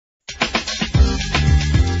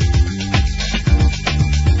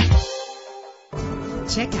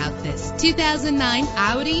Check out this 2009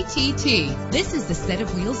 Audi TT. This is the set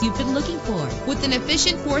of wheels you've been looking for, with an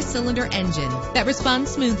efficient 4-cylinder engine that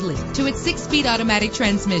responds smoothly to its 6-speed automatic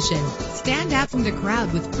transmission. Stand out from the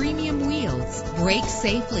crowd with premium wheels. Brake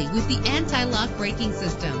safely with the anti-lock braking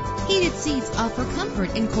system. Heated seats offer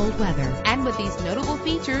comfort in cold weather. And with these notable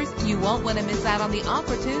features, you won't want to miss out on the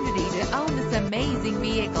opportunity to own this amazing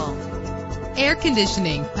vehicle. Air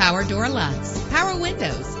conditioning, power door locks, power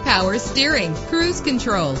windows, power steering, cruise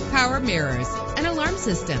control, power mirrors, an alarm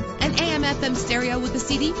system, an AM/FM stereo with a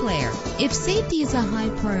CD player. If safety is a high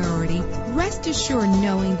priority, rest assured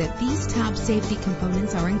knowing that these top safety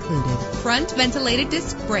components are included: front ventilated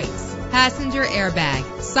disc brakes, passenger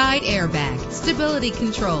airbag, side airbag, stability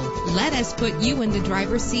control. Let us put you in the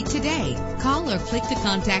driver's seat today. Call or click to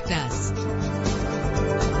contact us.